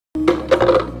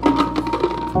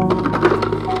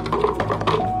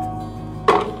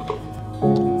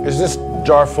Is this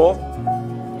jar full?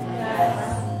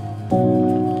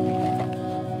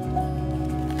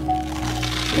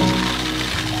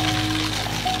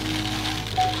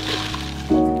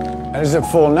 And is it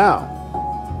full now?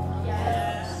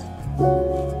 Yes.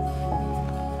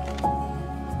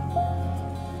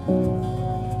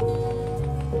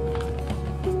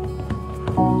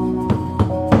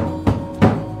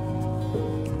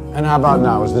 And how about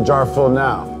now? Is the jar full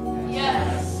now?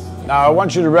 Yes. Now I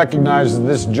want you to recognize that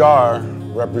this jar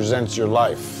represents your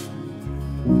life.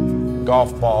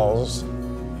 Golf balls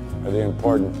are the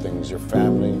important things, your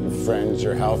family, your friends,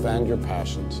 your health, and your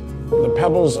passions. The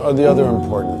pebbles are the other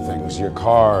important things, your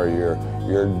car, your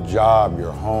job,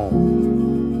 your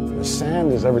home. The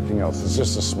sand is everything else, it's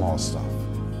just the small stuff.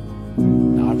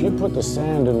 Now, if you put the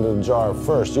sand in the jar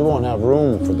first, you won't have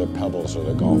room for the pebbles or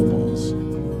the golf balls.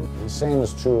 The same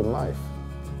is true in life.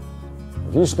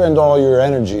 If you spend all your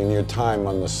energy and your time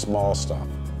on the small stuff,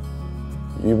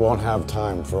 you won't have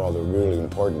time for all the really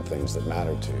important things that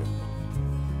matter to you.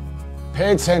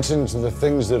 Pay attention to the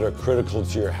things that are critical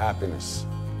to your happiness.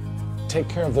 Take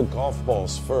care of the golf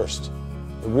balls first,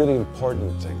 the really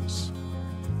important things.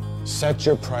 Set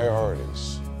your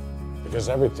priorities, because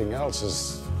everything else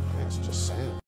is, it's just sand.